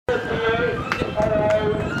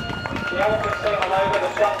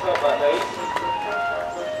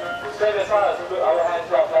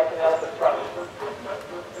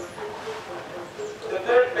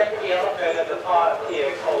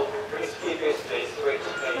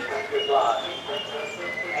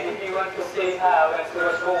you want to see how when she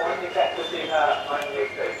was born, you get to see her on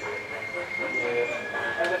YouTube. Yeah.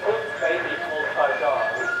 And the first baby called Taro.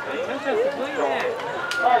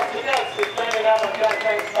 Oh, she next is bringing up and going to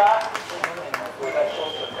take back. Well, that's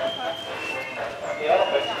awesome. The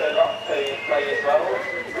elephants, they love to play as well.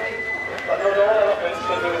 But not all elephants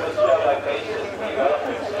can do the slow like babies. New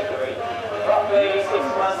elephants can do it. Roughly 6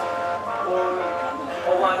 months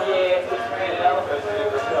or 1 year to train an elephant to do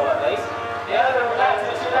the slow at least. The other relax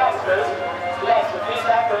first. Relax for 2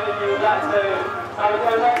 seconds if you would like to have a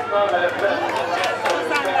go next moment of the see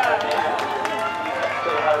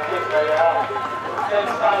how quick they are. Then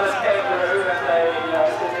start as kangaroo and they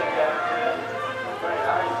sit in there. Very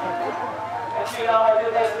nice. And you know how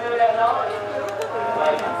did they do that now?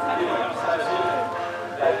 Like, you know, so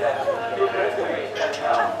you're doing it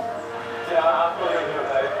now. Yeah, I'm pulling you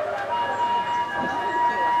though.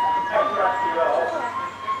 How crack you are.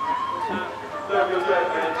 Look, you're good.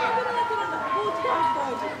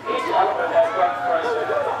 Each elephant has one person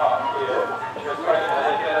at the heart here. The trainer,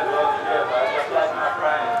 they get it all together, just like my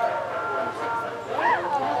friend.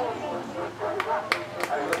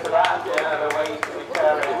 And look at that, yeah, the way to be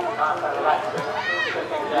carried, nice and relaxing,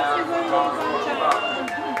 sitting down, on the front.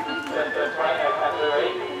 The trainer can do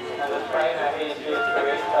it, and the trainer is used to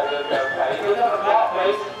it, so they'll be okay. You look at that,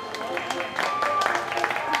 please.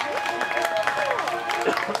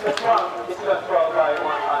 The trunk is controlled by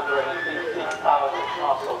 156,000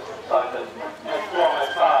 muscles inside it, and form a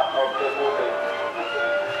part of the body.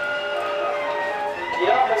 The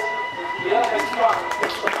elephant's trunk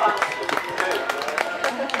is the function to do.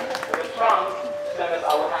 The trunk, same as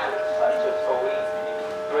our hands, such as for eating,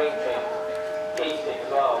 drinking, eating as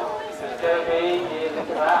well. And baby, look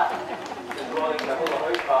at that. It's rolling the whole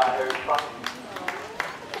hoop by her trunk.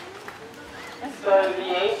 So the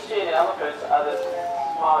Asian elephants are the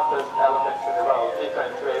smartest elephants in the world,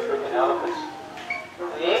 different to African elephants.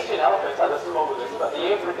 The Asian elephants are the smallest, but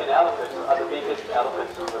the African elephants are the biggest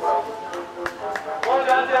elephants in the world. Well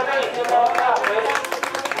done, Debbie. You're all up, please.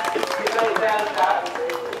 You lay down that.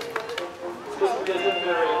 This is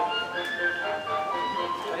injury.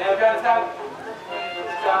 And now go down.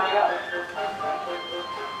 It's coming up.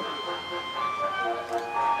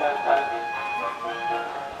 Down.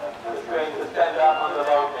 It's going to stand up on the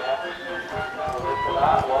log now. Look at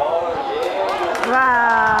that. Whoa, yeah.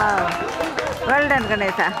 Wow. Well done,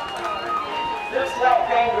 Ganesha. Just like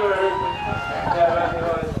kangaroo. Yeah, when he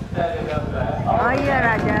was standing up there. Oh, yeah,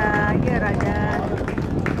 Raja. Yeah, Raja.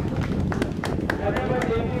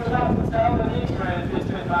 Everybody, if you would like to tell the difference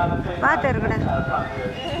between elephants Paat irukada.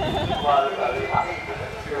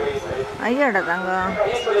 Ayyada tanga.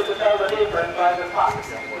 Equally to tell the difference by the tusk.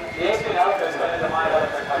 The Asian elephants are the male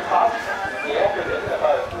elephant by tusk. The Africans are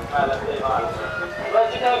both male and female. But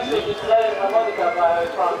you know, actually, it's playing harmonica by a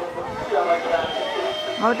trunk. Feel like you're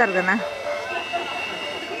dancing. Mau targana.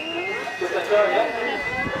 Just enjoying it.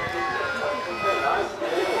 Very nice.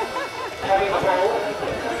 Having a ball.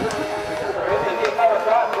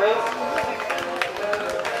 Please.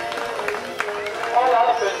 All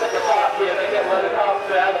elephants at the top here, they get loaded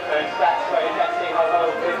after elephants, that's where you can see how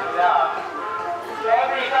low things are. So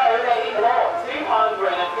every day they eat more, 250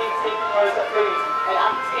 kilos of food and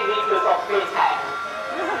empty liters of fish head.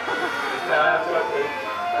 No, that's okay.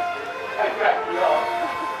 I cracked you off.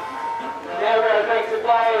 Now we're going to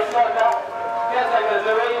play soccer. Yes, I'm going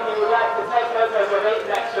to read, you would like to take photos of it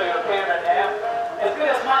next to your camera now. As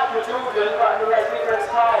good as Michael Jordan, but he has different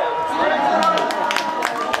styles.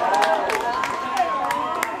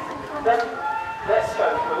 That's so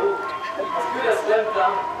cool. As good as them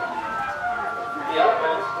done. The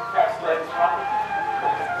elephants have slim trunk.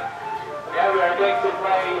 Now we are going to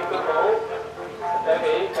play football.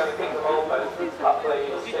 Debbie, going to kick the ball, but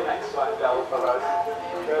hopefully the next one goal for us.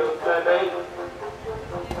 Go, Debbie.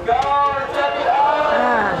 Go, Debbie!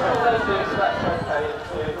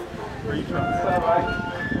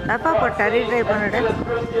 Apa potta retry pannada.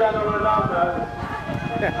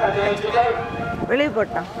 Veli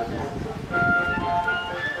potta.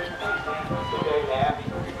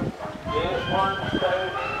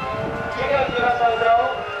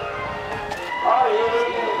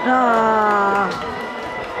 No.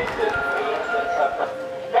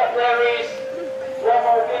 But there is one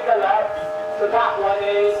more bigger lad, so that one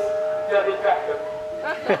is David Beckham.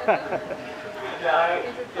 No,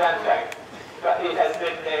 Jantang. But he has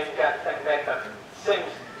been named Jantang Beckham.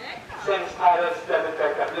 Sims Tyler's David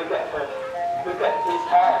Beckham. Look at him. Look at his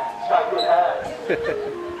hair. Stripy hair.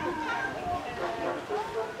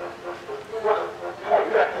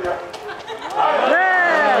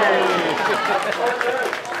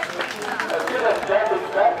 As good as David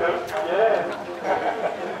Beckham, yeah.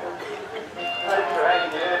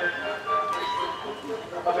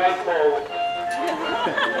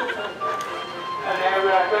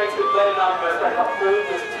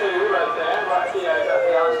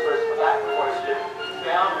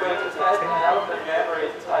 if it says an elephant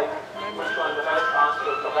memory, it's like which one the most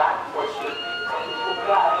answer the back question.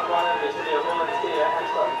 That one of is a volunteer and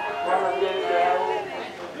it's like one of you girls.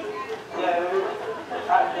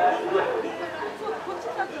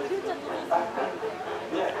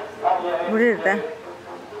 물이다.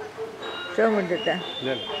 저 물이다.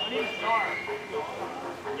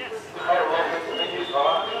 Oh, well, good to meet you,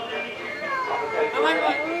 Taro.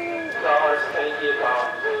 Taro, thank you, Taro.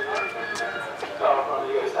 Taro, I'm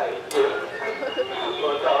going to say you.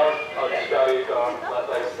 Well, Taro, I'll just show you, Taro,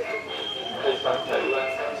 like these folks do.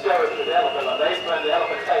 Let's show it to the elephant, like these when the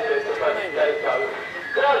elephant takes it, the first day go.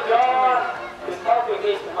 Go, Taro! It's helping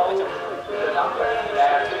me to hold the number and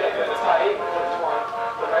to get to say which one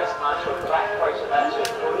the most much of the black question answer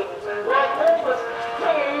for it. Right, numbers 2,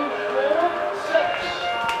 4, 6.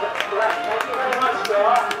 That's correct. Thank you very much,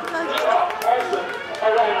 Taro. You are awesome.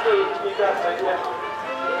 You guys take care.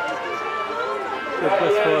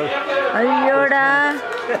 Ayoda.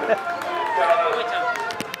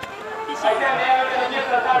 Again, yeah, we're going to give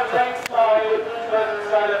the thanks slide, but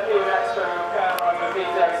a few extra camera on the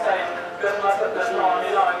video saying that must at the time,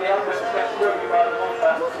 you know, the elephants get really by the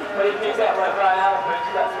water. But if you get like brown elephants,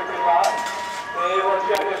 that's a good part. You want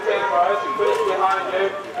to get your thing, bros, you put it behind you.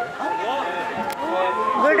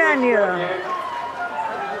 Good on you.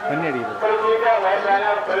 But if you get like brown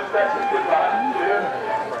elephants, that's a good part.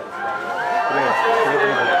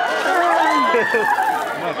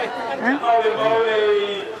 Holy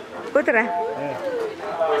moly! Putra.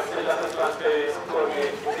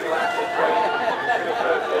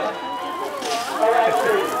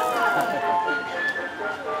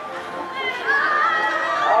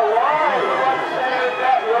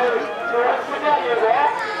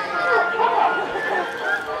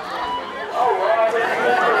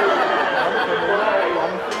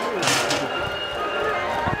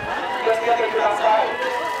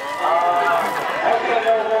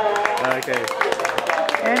 Okay.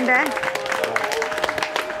 And